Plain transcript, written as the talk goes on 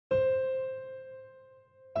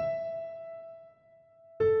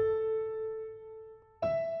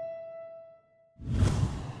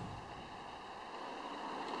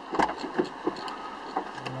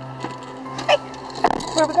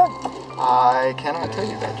I cannot tell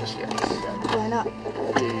you that just yet. Why not?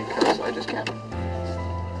 Because I just can't.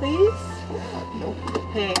 Please? Nope.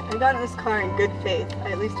 Hey, I got in this car in good faith.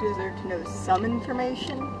 I at least deserve to know some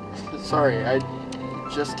information. Sorry, I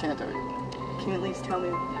just can't tell you. Can you at least tell me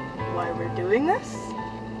why we're doing this?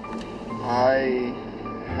 I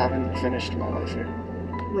haven't finished my life here.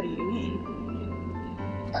 What do you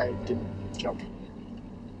mean? I didn't jump.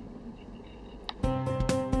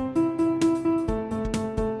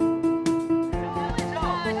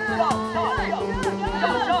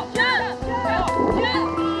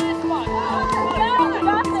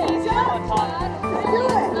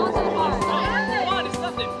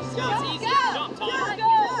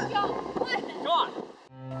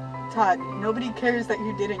 Todd, nobody cares that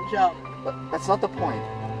you didn't jump. But that's not the point.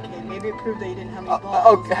 Okay, maybe it proved that you didn't have any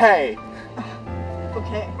balls. Okay.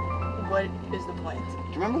 Okay, what is the point? Do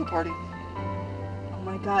you remember the party? Oh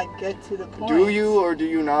my god, get to the point. Do you or do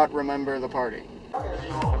you not remember the party?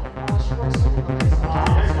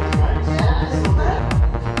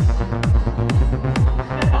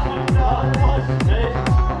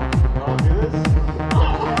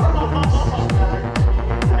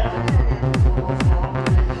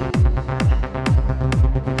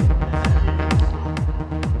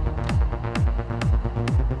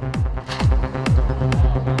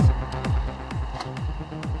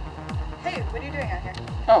 Hey, what are you doing out here?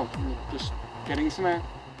 Oh, just getting some air.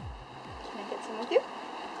 Can I get some with you?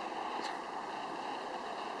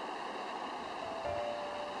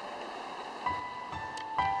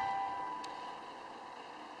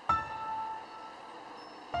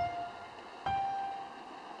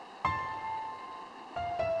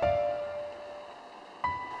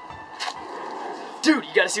 Dude,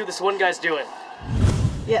 you gotta see what this one guy's doing.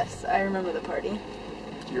 Yes, I remember the party.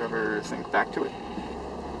 Do you ever think back to it?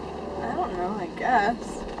 I don't know, I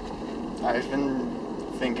guess. I've been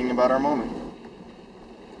thinking about our moment.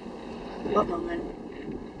 What moment?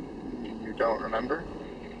 You don't remember?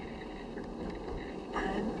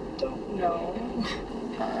 I don't know.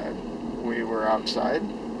 We were outside.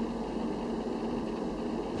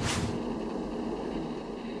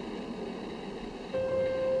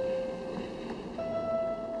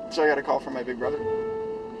 So I got a call from my big brother. Man,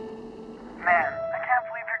 I can't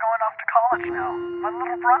believe you're going off to college now. My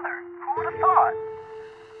little brother. Who would have thought?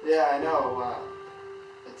 Yeah, I know.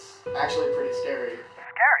 It's actually pretty scary.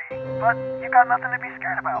 Scary, but you got nothing to be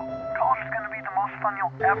scared about. College is going to be the most fun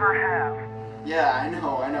you'll ever have. Yeah, I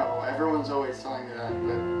know. Everyone's always telling me that,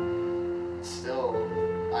 but still,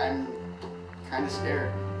 I'm kind of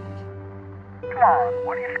scared. Come on,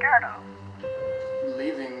 what are you scared of?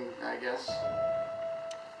 Leaving, I guess.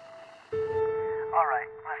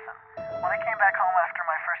 Alright, listen. When I came back home after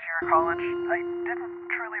my first year of college, I didn't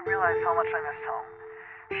truly realize how much I missed home.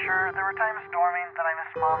 Sure, there were times storming that I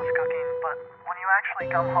missed Mom's cooking, but when you actually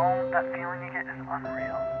come home, that feeling you get is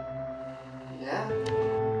unreal. Yeah?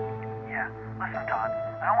 Yeah, listen Todd,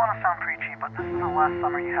 I don't want to sound preachy, but this is the last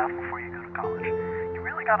summer you have before you go to college. You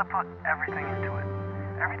really gotta put everything into it.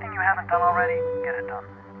 Everything you haven't done already, get it done.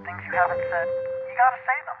 Things you haven't said, you gotta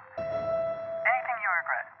say them. Anything you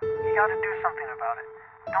regret, you gotta do something about it.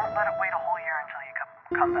 Don't let it wait a whole year until you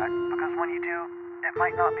come back, because when you do, it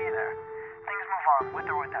might not be there. Things move on, with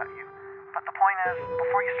or without you. But the point is,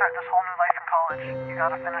 before you start this whole new life in college, you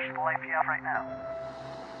gotta finish the life you have right now.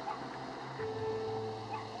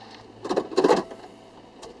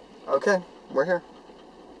 Okay, we're here.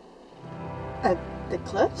 At the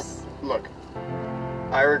cliffs? Look,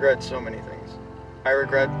 I regret so many things. I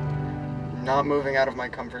regret not moving out of my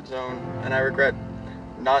comfort zone, and I regret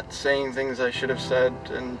not saying things I should have said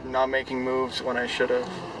and not making moves when I should have.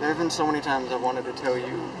 There have been so many times I wanted to tell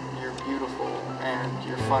you you're beautiful and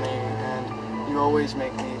you're funny and you always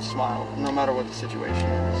make me smile, no matter what the situation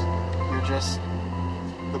is. You're just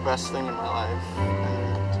the best thing in my life.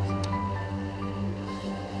 And